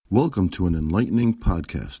Welcome to an enlightening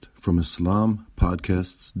podcast from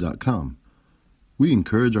islampodcasts.com. We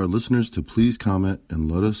encourage our listeners to please comment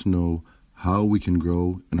and let us know how we can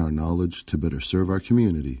grow in our knowledge to better serve our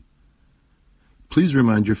community. Please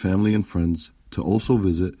remind your family and friends to also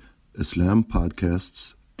visit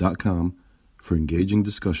islampodcasts.com for engaging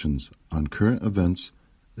discussions on current events,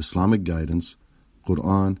 Islamic guidance,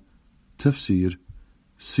 Quran, tafsir,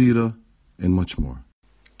 seerah, and much more.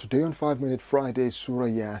 Today on 5 Minute Friday, Surah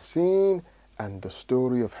Yaseen and the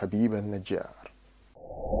story of Habib al-Najjar.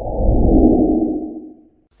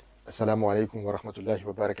 Assalamu alaikum wa rahmatullahi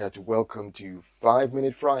wa barakatuh. Welcome to 5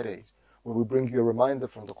 Minute Fridays, where we bring you a reminder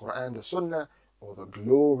from the Quran, the Sunnah, or the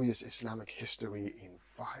glorious Islamic history in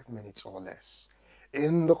 5 minutes or less.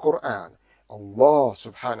 In the Quran, Allah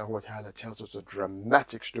subhanahu wa ta'ala tells us a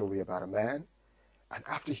dramatic story about a man, and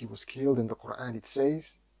after he was killed in the Quran it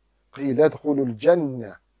says, قِيلَ ادْخُلُوا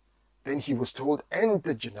الْجَنَّةِ. Then he was told,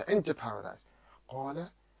 enter Jannah, enter paradise. قال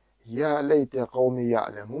يا ليت قومي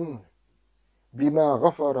يعلمون بما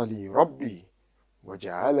غفر لي ربي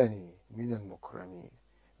وجعلني من المكرمين.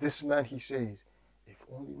 This man, he says, if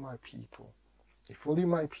only my people, if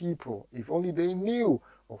only they knew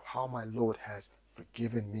of how my Lord has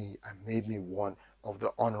forgiven me and made me one of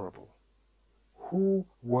the honorable. Who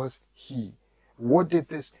was he? What did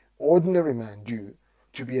this ordinary man do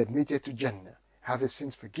to be admitted to Jannah, have his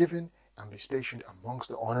sins forgiven, and be stationed amongst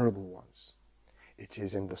the honorable ones? It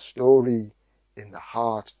is in the story, in the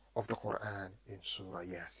heart of the Quran, in Surah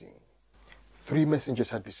Yaseen. 3 messengers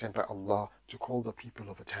had been sent by Allah to call the people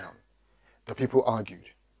of a town. The people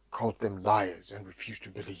argued, called them liars, and refused to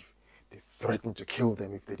believe. They threatened to kill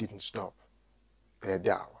them if they didn't stop their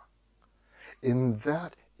da'wah. In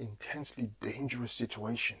that intensely dangerous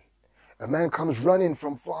situation, a man comes running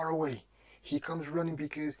from far away. He comes running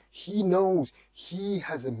because he knows he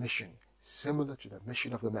has a mission similar to the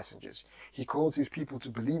mission of the messengers. He calls his people to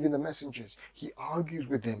believe in the messengers. He argues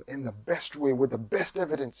with them in the best way, with the best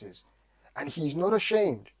evidences. And he's not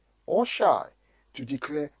ashamed or shy to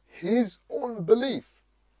declare his own belief.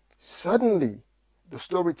 Suddenly, the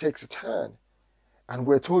story takes a turn. And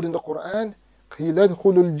we're told in the Quran, قِيلَ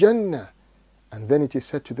ادْخُلُوا الْجَنَّةِ. And then it is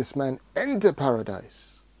said to this man, enter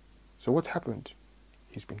paradise. So what's happened?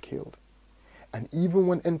 He's been killed. And even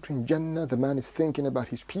when entering Jannah, the man is thinking about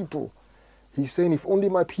his people. He's saying, if only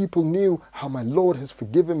my people knew how my Lord has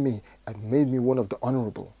forgiven me and made me one of the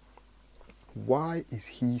honorable. Why is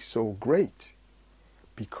he so great?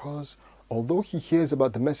 Because although he hears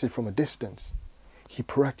about the message from a distance, he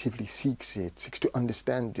proactively seeks to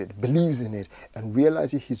understand it, believes in it, and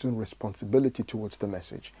realizes his own responsibility towards the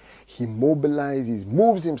message. He mobilizes,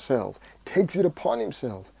 moves himself, takes it upon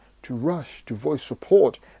himself to rush, to voice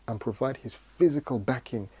support, and provide his physical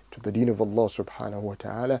backing to the deen of Allah subhanahu wa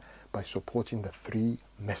ta'ala by supporting the 3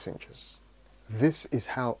 messengers. This is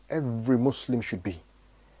how every Muslim should be.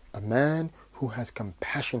 A man who has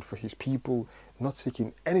compassion for his people, not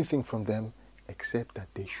seeking anything from them except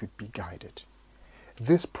that they should be guided.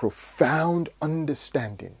 This profound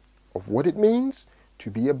understanding of what it means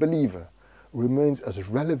to be a believer remains as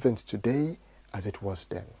relevant today as it was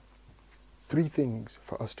then. 3 things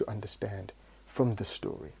for us to understand from this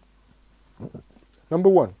story. Number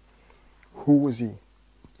 1, who was he?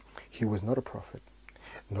 He was not a prophet,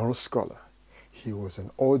 nor a scholar. He was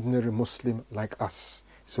an ordinary Muslim like us,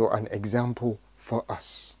 so an example for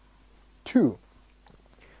us. 2,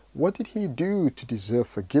 what did he do to deserve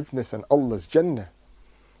forgiveness and Allah's Jannah?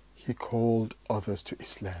 He called others to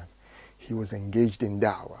Islam. He was engaged in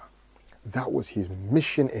da'wah. That was his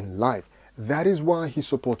mission in life. That is why he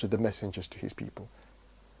supported the messengers to his people.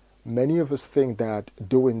 Many of us think that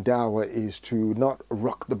doing da'wah is to not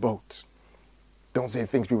rock the boat. Don't say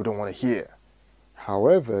things people don't want to hear.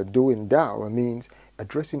 However, doing da'wah means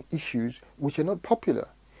addressing issues which are not popular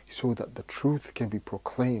so that the truth can be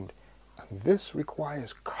proclaimed. And this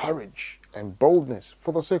requires courage and boldness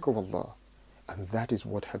for the sake of Allah. And that is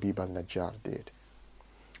what Habib al-Najjar did.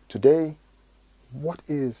 Today, what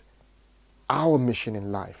is our mission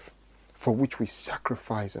in life for which we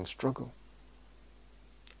sacrifice and struggle?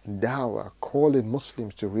 Dawah, calling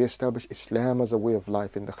Muslims to re-establish Islam as a way of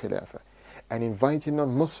life in the Khilafah, and inviting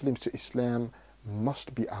non-Muslims to Islam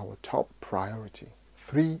must be our top priority.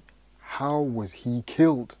 3, how was he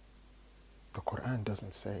killed? The Quran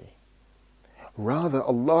doesn't say. Rather,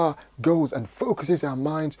 Allah goes and focuses our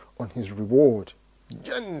minds on his reward.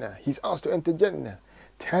 Jannah, he's asked to enter Jannah,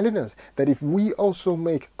 telling us that if we also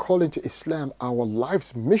make calling to Islam our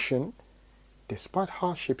life's mission, despite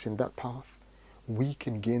hardships in that path, we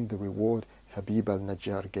can gain the reward Habib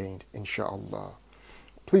al-Najjar gained, inshaAllah.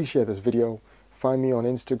 Please share this video. Find me on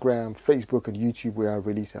Instagram, Facebook, and YouTube, where I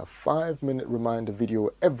release a 5-minute reminder video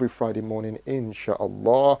every Friday morning,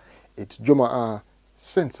 inshallah. It's Jum'ah.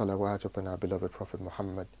 Send salawat upon our beloved Prophet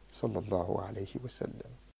Muhammad sallallahu alayhi wasallam.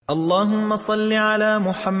 اللهم صل على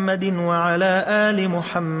محمد وعلى آل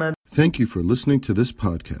محمد. Thank you for listening to this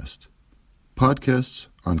podcast. Podcasts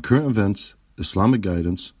on current events, Islamic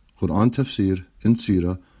guidance, Quran tafsir, and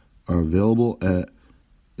seerah are available at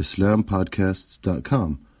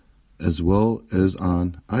islampodcasts.com, as well as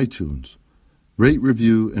on iTunes. Rate,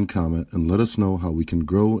 review, and comment, and let us know how we can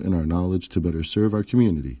grow in our knowledge to better serve our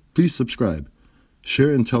community. Please subscribe,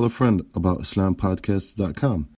 share, and tell a friend about islampodcasts.com.